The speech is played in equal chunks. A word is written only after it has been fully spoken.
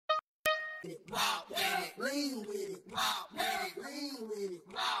Walk with it, lean with it, walk with it, lean with it,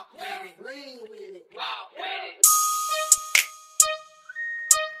 walk with it, lean with it, walk with it.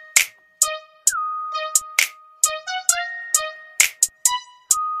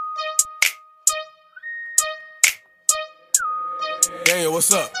 Daniel,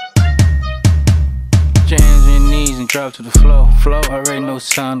 what's up? Put your hands on your knees and drop to the floor. Already know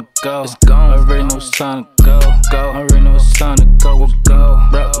it's time to go. It's gone. Already know it's time to go. Already know it's time to go. We'll go.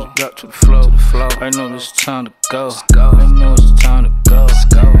 Drop to the floor. Already know it's time to go. Already know it's time to go.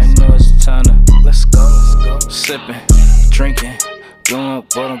 Already know it's time to let's go. Sipping, drinking, doing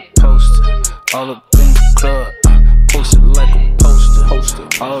up what I'm posted. All up in the club, posted like a poster.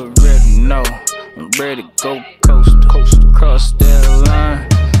 Already know I'm ready to go coast. Cross that line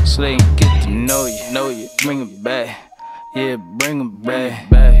so they can get to know you. Bring it back, yeah, bring it back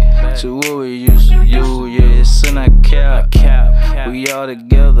to what we used to do. Yeah, it's in our cap. We all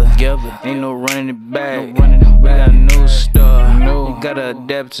together. Ain't no running it back. We got a new star. You gotta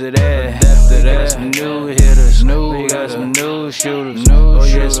adapt to that. We got some new hitters. We got some new shooters. Oh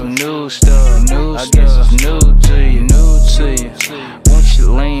yeah, some new stuff. I guess it's new to you. Once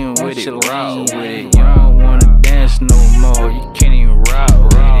you lean with it, rock with it. You don't wanna dance no more. You can't even rock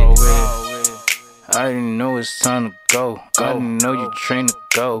with it. I already know it's time to go. I already know you train to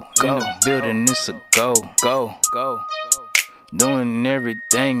go. In the building, it's a go. Doing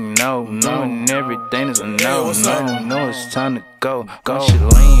everything, doing everything is a no. No, it's time to go. Once you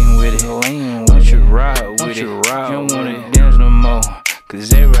lean with it, once you ride with it, you don't wanna dance no more.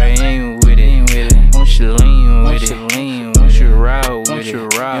 Cause everybody ain't with it. Once you lean with it, once you ride with it, you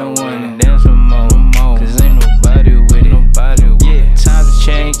don't wanna dance no more. Cause ain't nobody with it. Yeah, times have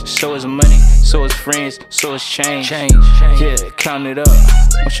changed, so is money, so is friends, so is change. Yeah, count it up.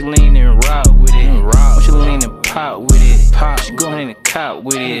 Once you lean and ride with it, once you lean and pop with it, once you go ahead and cop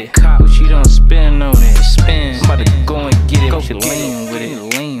with it, what you don't spend on it, I'm about to go and get it. Once you lean with it,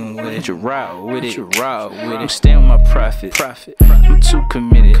 you ride with it, I'm staying with my profit. I'm too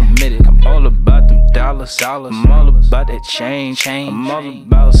committed. I'm all about them dollars. I'm all about that change. I'm all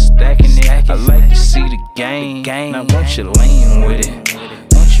about stacking it. I like to see the game. Now won't you lean with it?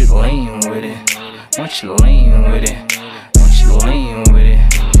 Won't you lean with it? Won't you lean with it? Won't you lean with it?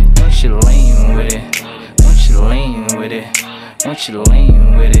 Won't you lean with it? Won't you lean with it? Won't you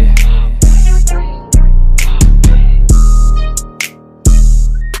lean with it?